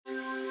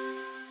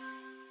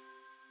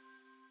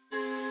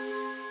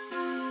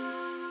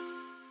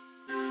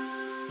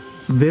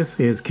This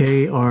is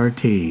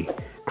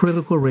KRT,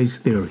 Critical Race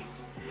Theory.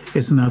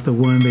 It's not the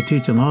one they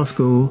teach in law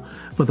school,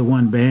 but the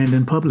one banned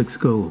in public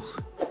schools.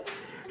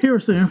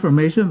 Here's some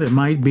information that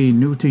might be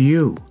new to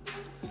you.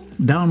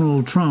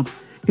 Donald Trump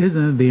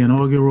isn't the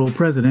inaugural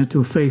president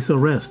to face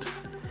arrest.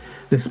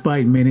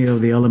 Despite many of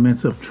the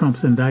elements of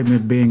Trump's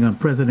indictment being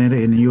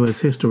unprecedented in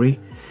U.S. history,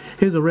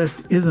 his arrest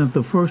isn't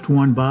the first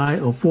one by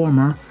a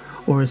former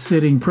or a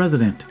sitting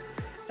president.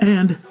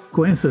 And,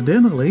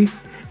 coincidentally,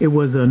 it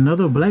was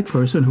another black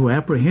person who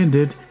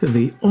apprehended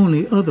the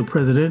only other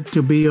president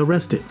to be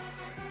arrested.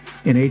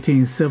 In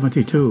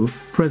 1872,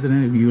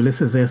 President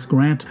Ulysses S.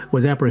 Grant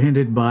was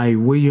apprehended by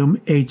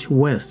William H.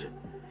 West.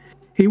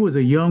 He was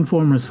a young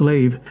former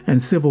slave and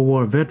Civil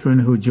War veteran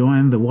who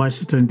joined the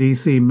Washington,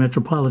 D.C.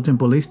 Metropolitan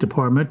Police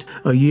Department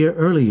a year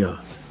earlier.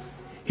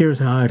 Here's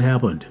how it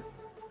happened.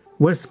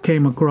 West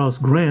came across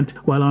Grant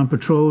while on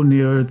patrol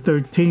near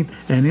 13th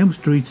and M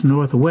Streets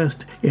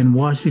Northwest in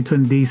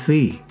Washington,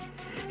 D.C.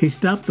 He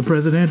stopped the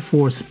president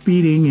for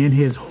speeding in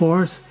his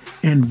horse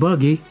and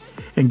buggy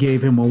and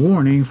gave him a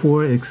warning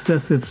for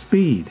excessive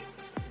speed.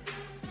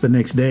 The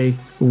next day,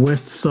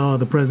 West saw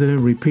the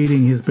president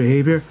repeating his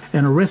behavior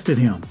and arrested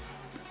him.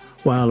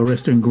 While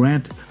arresting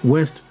Grant,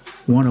 West,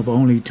 one of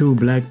only 2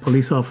 black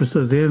police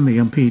officers in the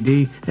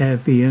MPD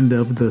at the end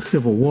of the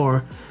Civil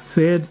War,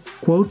 said,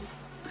 quote,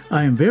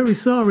 "I am very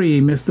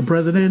sorry, Mr.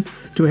 President,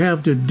 to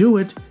have to do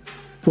it,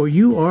 for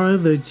you are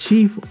the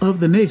chief of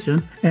the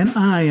nation, and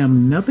I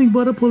am nothing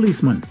but a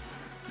policeman.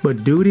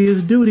 But duty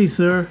is duty,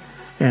 sir,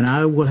 and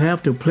I will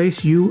have to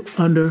place you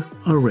under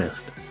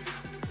arrest."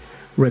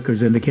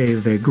 Records indicate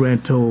that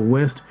Grant told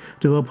West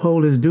to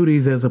uphold his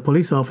duties as a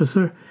police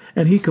officer,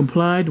 and he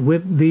complied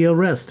with the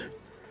arrest.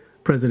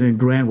 President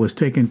Grant was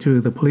taken to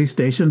the police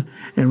station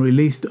and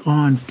released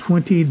on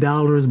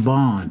 $20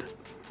 bond.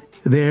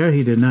 There,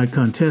 he did not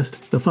contest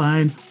the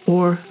fine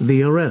or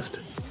the arrest.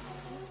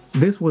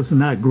 This was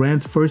not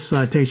Grant's first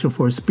citation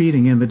for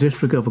speeding in the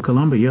District of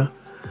Columbia.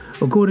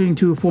 According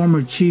to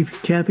former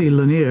Chief Kathy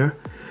Lanier,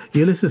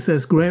 Ulysses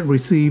S. Grant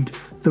received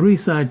 3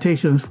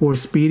 citations for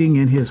speeding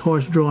in his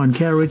horse-drawn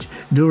carriage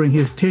during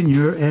his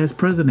tenure as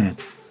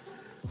president.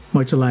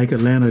 Much like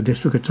Atlanta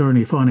District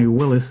Attorney Fonnie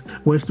Willis,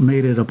 West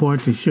made it a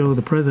point to show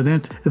the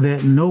president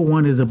that no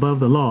one is above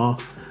the law,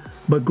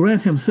 but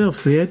Grant himself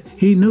said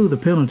he knew the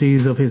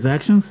penalties of his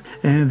actions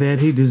and that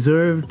he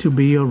deserved to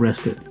be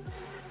arrested.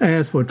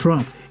 As for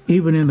Trump,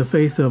 even in the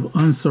face of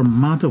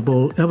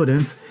unsurmountable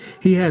evidence,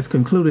 he has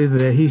concluded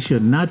that he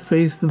should not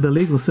face the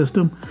legal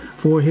system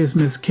for his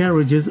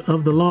miscarriages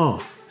of the law.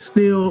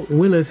 Still,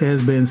 Willis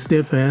has been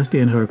steadfast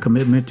in her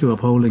commitment to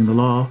upholding the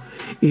law,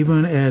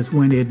 even as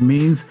when it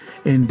means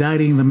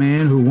indicting the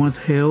man who once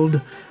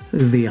held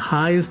the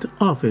highest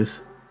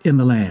office in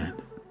the land.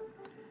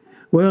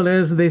 Well,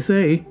 as they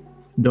say,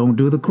 don't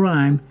do the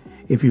crime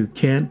if you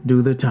can't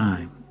do the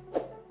time.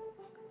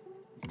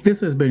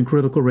 This has been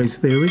Critical Race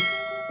Theory.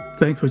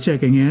 Thanks for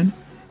checking in.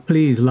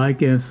 Please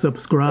like and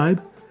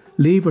subscribe.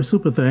 Leave a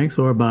super thanks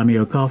or buy me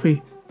a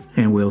coffee,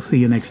 and we'll see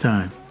you next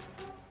time.